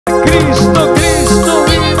Cristo, Cristo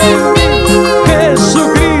vive en mí.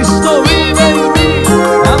 Jesucristo vive en mí.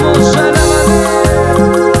 Vamos a la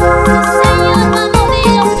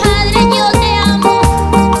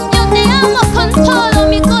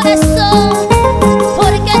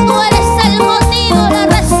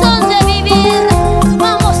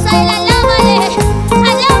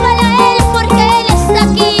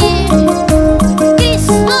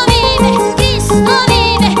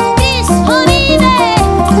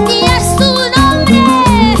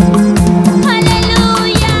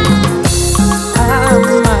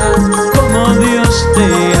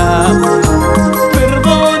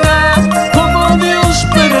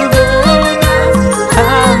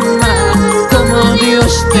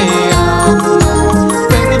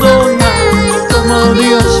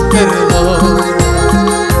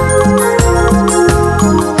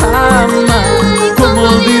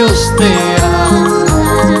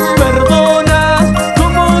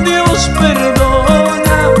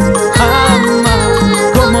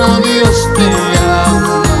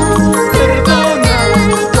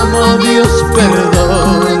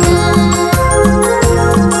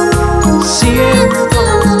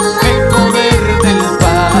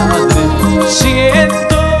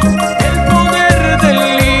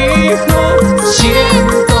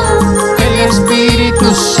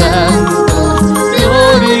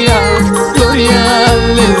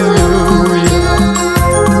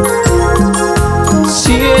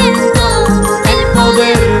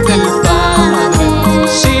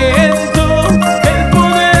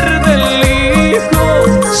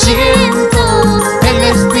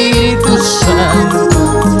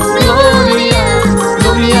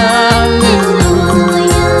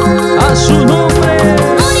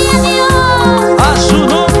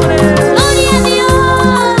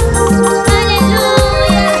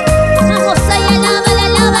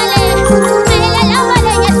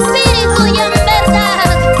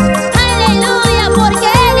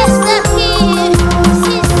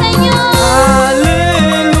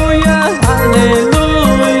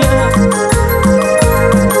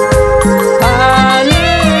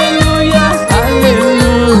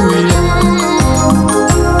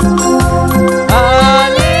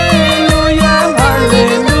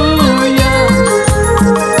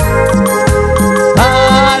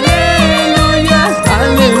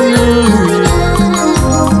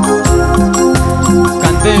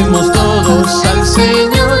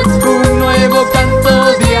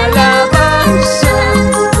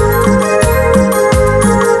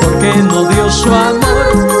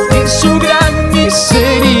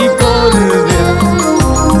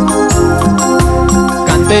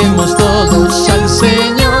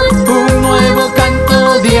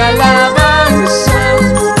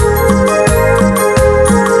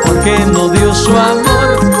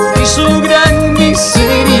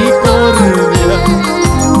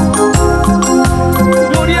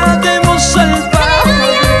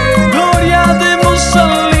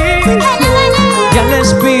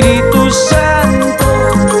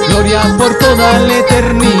toda la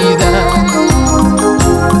eternidad.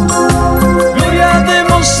 Gloria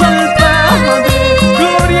demos al Padre,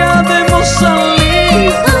 gloria demos al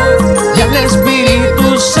Hijo y al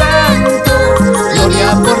Espíritu Santo,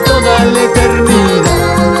 gloria por toda la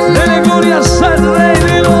eternidad. Dele glorias al Rey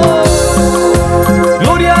de los.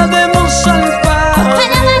 Gloria demos al Padre,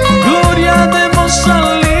 gloria demos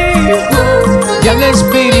al Hijo y al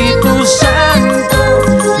Espíritu Santo,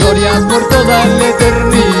 gloria por toda la eternidad.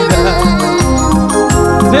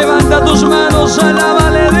 Levanta tus manos,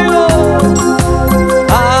 alábale, dilo.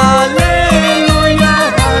 Aleluya,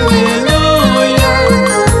 aleluya.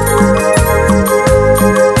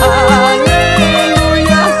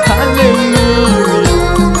 Aleluya, aleluya.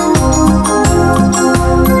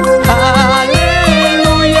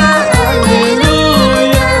 Aleluya,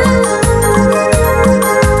 aleluya.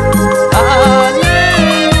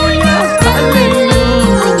 Aleluya,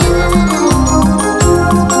 aleluya.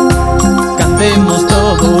 Cantemos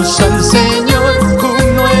todos al Señor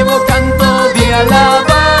un nuevo canto de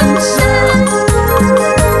alabanza,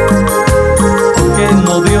 porque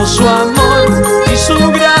nos dio su amor y su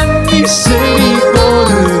gran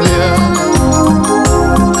misericordia.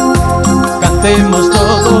 Cantemos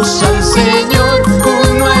todos al Señor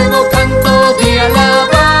un nuevo canto de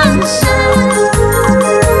alabanza,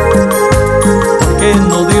 porque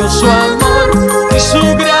nos dio su amor y su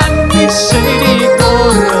gran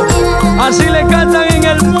misericordia. Así le cantan en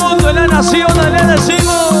el mundo, en la nación, le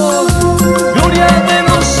decimos: gloria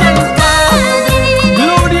demos al Padre,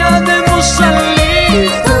 gloria demos al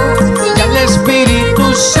Hijo y al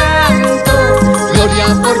Espíritu Santo, gloria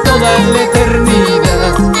por toda la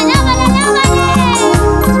eternidad.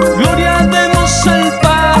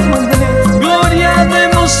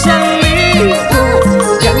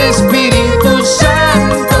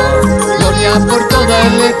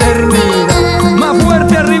 eternidad. Más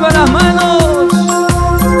fuerte, arriba las manos.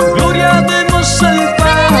 Gloria demos al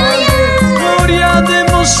Padre, gloria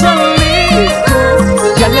demos al Hijo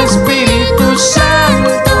Y al Espíritu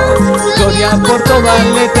Santo, gloria por toda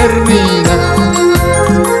la eternidad.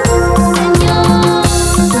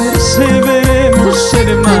 Perseveremos,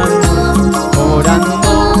 hermanos,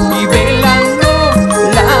 orando y velando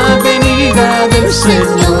la venida del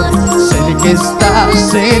Señor. Sé que está.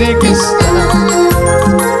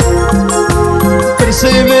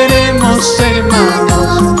 Perseveremos,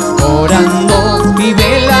 hermanos, orando y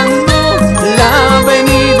velando la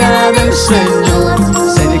venida del Señor.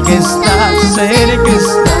 Sé que está.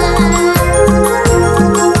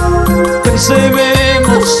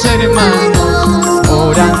 Perseveremos, hermanos,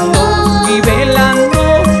 orando y velando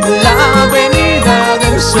la venida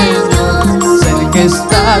del Señor. Sé que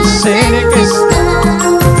está.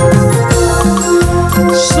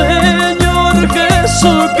 Señor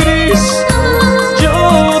Jesucristo, yo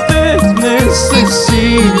te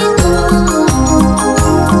necesito.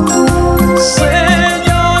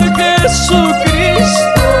 Señor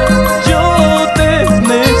Jesucristo, yo te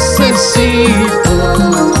necesito.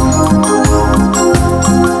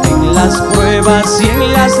 En las pruebas y en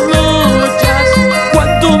las luchas,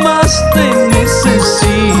 cuanto más te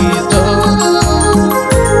necesito.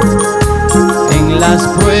 En las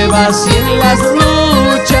pruebas y en las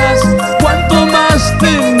luchas, cuanto más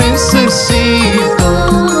te necesito.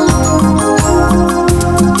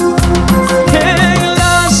 En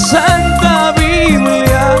la Santa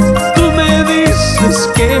Biblia tú me dices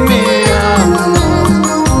que me amas.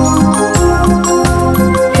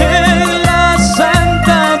 En la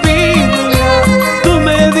Santa Biblia tú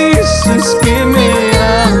me dices que me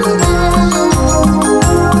amas.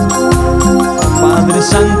 Padre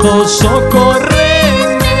Santo,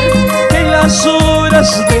 socórreme en las horas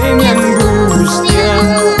de mi angustia.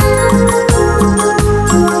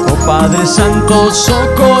 Oh Padre Santo,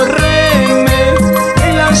 socórreme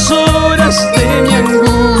en las horas de mi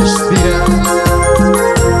angustia.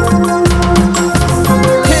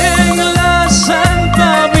 En la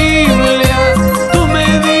Santa Biblia tú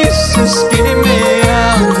me dices que me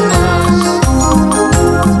amas.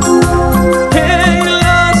 En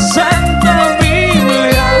la Santa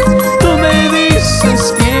Biblia tú me dices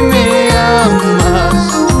que me amas.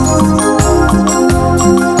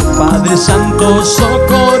 Padre Santo,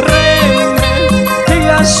 socórreme en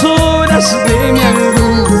las horas de mi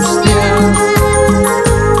angustia.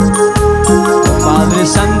 Padre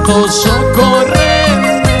Santo,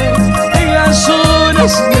 socórreme en las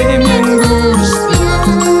horas de mi angustia.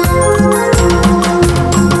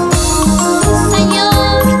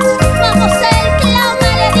 Señor, vamos a él,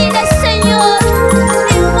 clámale, dile: Señor,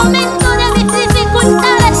 en momento de mis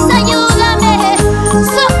dificultades, ayúdame,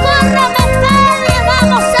 socórrame, Padre,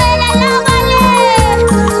 vamos a él, alábale,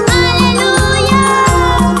 aleluya.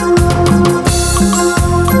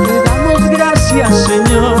 Te damos gracias,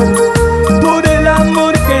 Señor, por el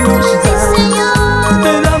amor que nos das. Señor,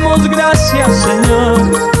 Te damos gracias, Señor,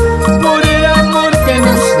 por el amor que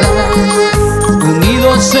nos das.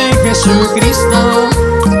 Unidos en Jesucristo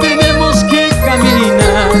tenemos que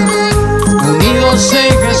caminar. Unidos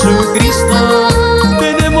en Jesucristo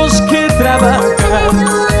tenemos que trabajar.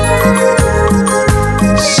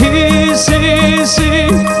 Sí, sí, sí,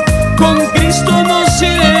 con Cristo nos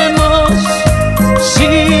iremos.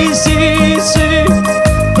 Sí, sí, sí,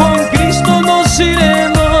 con Cristo nos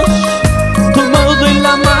iremos. Tomado de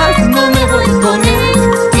la mano me voy con Él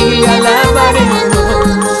y le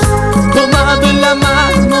alabaremos. Tomado en la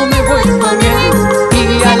mano me voy con Él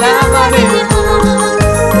y le alabaremos.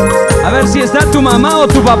 A ver si está tu mamá o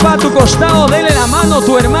tu papá a tu costado, dele la mano a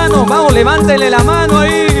tu hermano. Vamos, levántele la mano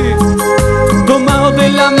ahí. Tomado de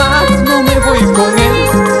la mano me voy con Él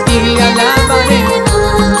y le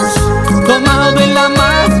alabaremos. Tomado de la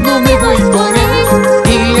mano me voy con Él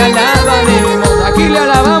y le alabaremos. Aquí le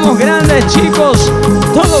alabamos, grandes chicos.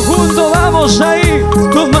 Todos juntos, vamos ahí.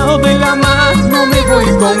 Tomado de la mano me voy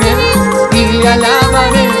con Él y le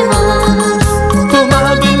alabaremos.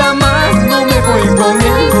 Tomado de la mano me voy con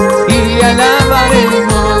Él y le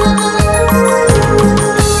alabaremos.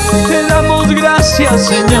 Te damos gracias,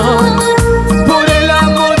 Señor, por el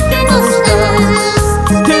amor que nos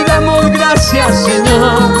das. Te damos gracias,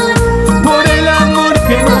 Señor, por el amor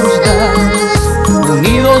que nos das.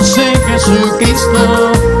 Unidos en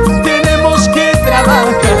Jesucristo tenemos que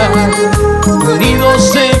trabajar.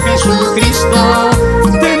 Unidos en Jesucristo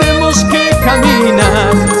tenemos que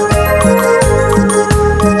caminar.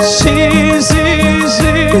 Sí, sí,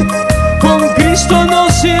 sí, con Cristo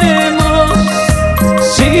nos iremos.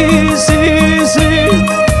 Sí, sí, sí,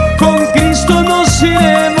 con Cristo nos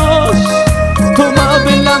iremos.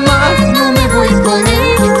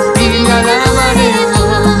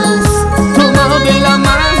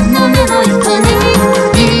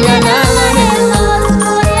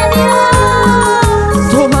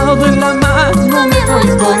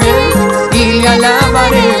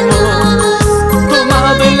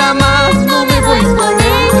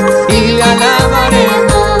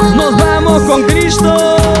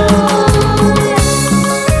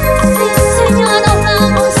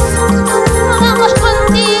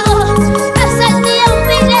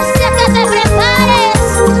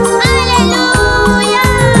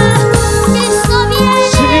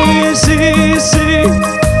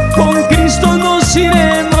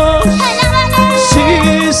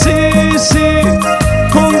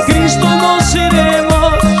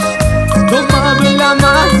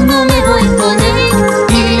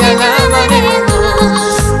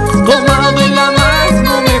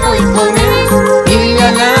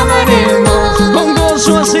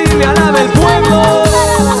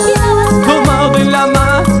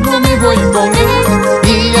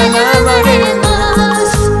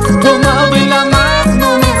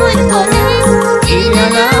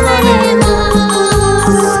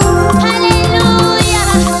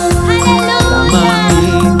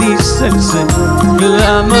 dice el Señor.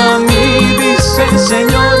 Clama a mí, dice el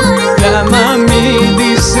Señor. Clama a mí,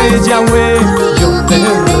 dice Yahweh, yo te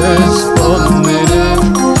responderé.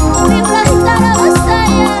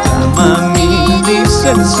 Clama a mí, dice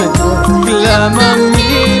el Señor. Clama a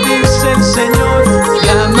mí, dice el Señor.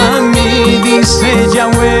 Clama a mí, dice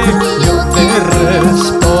Yahweh, yo te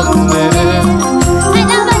responderé.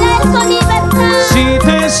 Si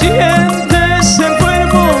te sientes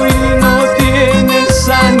enfermo y no tienes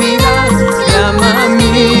sanidad, clama a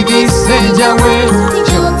mí, dice Yahweh,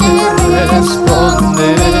 yo te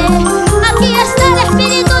responderé. Aquí está el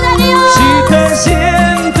Espíritu de Dios. Si te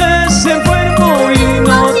sientes enfermo y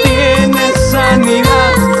no tienes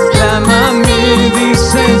sanidad, clama a mí,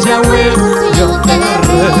 dice Yahweh, yo te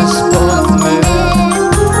responderé.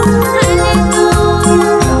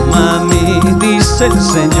 Clama a mí, dice el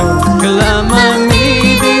Señor. Clama a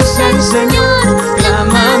mí, dice el Señor.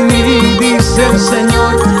 Clama a mí, dice el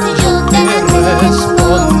Señor, yo te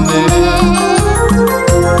responderé.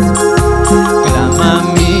 Clama a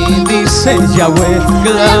mí, dice Yahweh.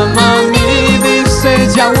 Clama a mí, dice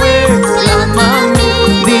Yahweh. Clama a mí,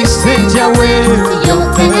 dice Yahweh, yo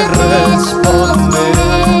te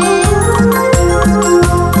responderé.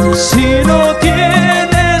 Si no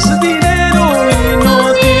tienes dinero y no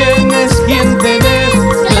tienes quien te dé,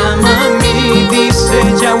 clama a mí, dice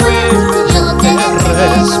Yahweh, yo te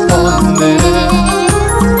responderé.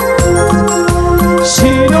 Si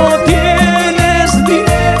no tienes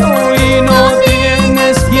dinero y no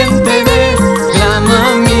tienes quien te dé, clama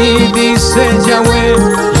a mí, dice Yahweh,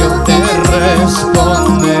 yo te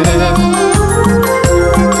responderé.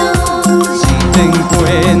 Si te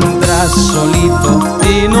encuentras solito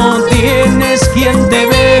y no tienes quien te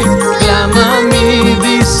ve, clama a mí,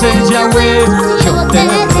 dice Yahweh, yo te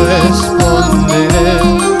responderé.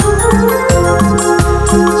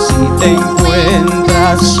 Si te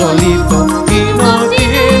encuentras solito y no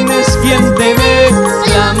tienes quien te ve,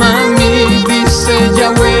 clama a mí, dice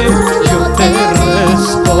Yahweh, yo te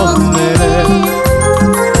responderé.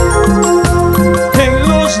 En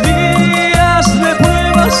los días de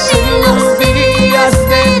pruebas, en los días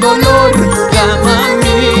de dolor, clama a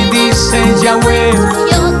mí, dice Yahweh,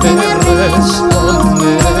 yo te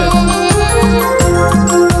responderé.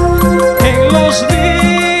 En los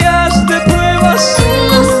días de pruebas, en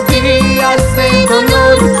los días de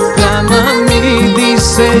dolor, clama a mí,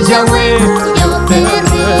 dice Yahweh, yo te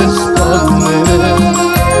responderé.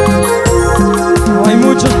 Hay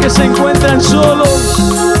muchos que se encuentran solos,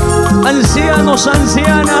 ancianos,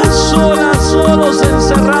 ancianas, solas, solos,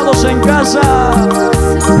 encerrados en casa.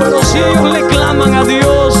 Pero si ellos le claman a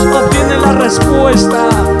Dios, obtienen la respuesta.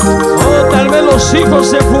 Oh, tal vez los hijos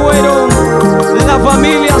se fueron, la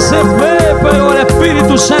familia se fue, pero el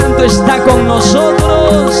Espíritu Santo está con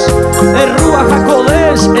nosotros. El Ruach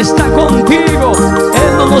HaKodesh está contigo.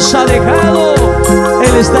 Él no nos ha dejado.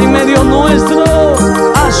 Él está en medio nuestro.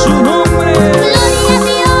 A su nombre. Gloria a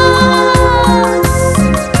Dios.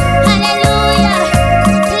 Aleluya.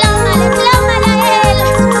 Clámale, clámale a Él,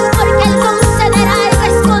 porque Él concederá y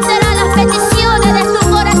responderá las peticiones de tu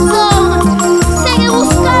corazón. Sigue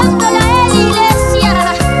buscándolo a Él, iglesia.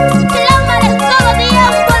 Clámale todo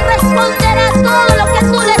tiempo, Él responderá todo lo que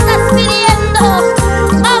tú le estás pidiendo.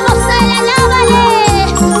 Vamos a Él, alábale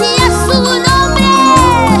y a su nombre.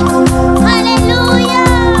 Aleluya.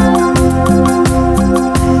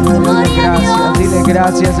 Gloria a Dios. Dile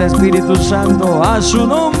gracias, Espíritu Santo. A su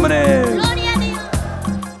nombre. Gloria a Dios.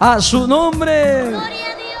 A su nombre. Gloria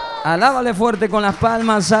a Dios. Alábale fuerte con las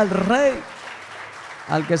palmas al Rey,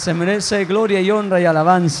 al que se merece gloria y honra y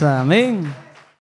alabanza. Amén.